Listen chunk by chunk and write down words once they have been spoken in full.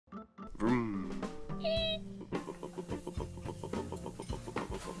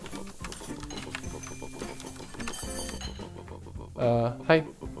Hi.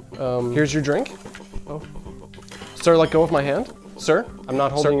 Here's your drink. Oh. Sir, let go of my hand. Sir, I'm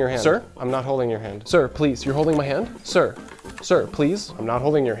not holding your hand. Sir, I'm not holding your hand. Sir, please, you're holding my hand? Sir, please. I'm not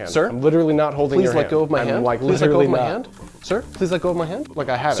holding your hand. Sir, I'm literally not holding your hand. Please let go of my hand. Like, please let go of my hand. Sir, please let go of my hand. Like,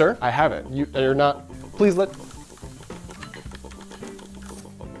 I have it. Sir, I have it. You're not. Please let.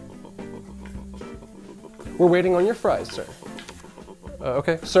 We're waiting on your fries, sir.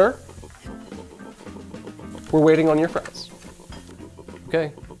 Okay, sir. We're waiting on your fries.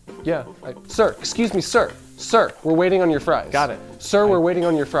 Okay. Yeah. Sir, excuse me, sir. Sir, we're waiting on your fries. Got it. Sir, we're waiting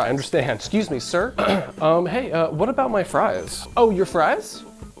on your fries. I understand. Excuse me, sir. Hey, what about my fries? Oh, your fries?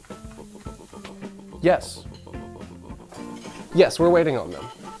 Yes. Yes, we're waiting on them.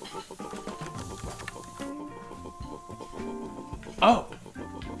 Oh.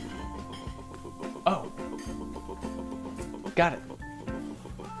 Oh. Got it.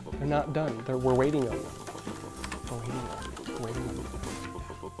 They're not done. We're waiting on them. We're waiting on them. We're waiting on them.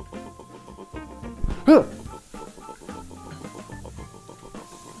 Huh.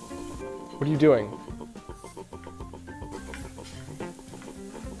 What are you doing?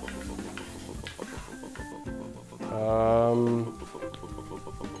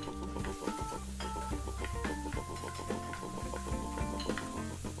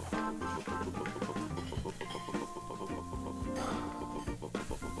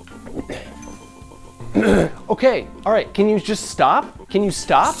 Okay, all right, can you just stop? Can you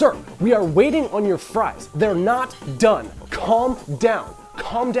stop? Sir, we are waiting on your fries. They're not done. Calm down.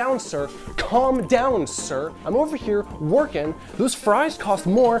 Calm down, sir. Calm down, sir. I'm over here working. Those fries cost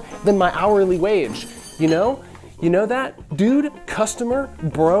more than my hourly wage. You know? You know that? Dude, customer,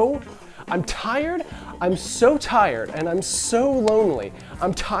 bro, I'm tired. I'm so tired and I'm so lonely.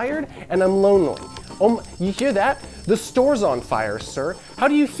 I'm tired and I'm lonely. You hear that? The store's on fire, sir. How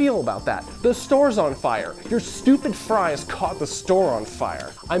do you feel about that? The store's on fire. Your stupid fries caught the store on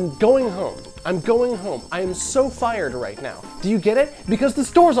fire. I'm going home. I'm going home. I am so fired right now. Do you get it? Because the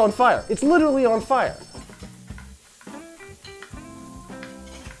store's on fire. It's literally on fire.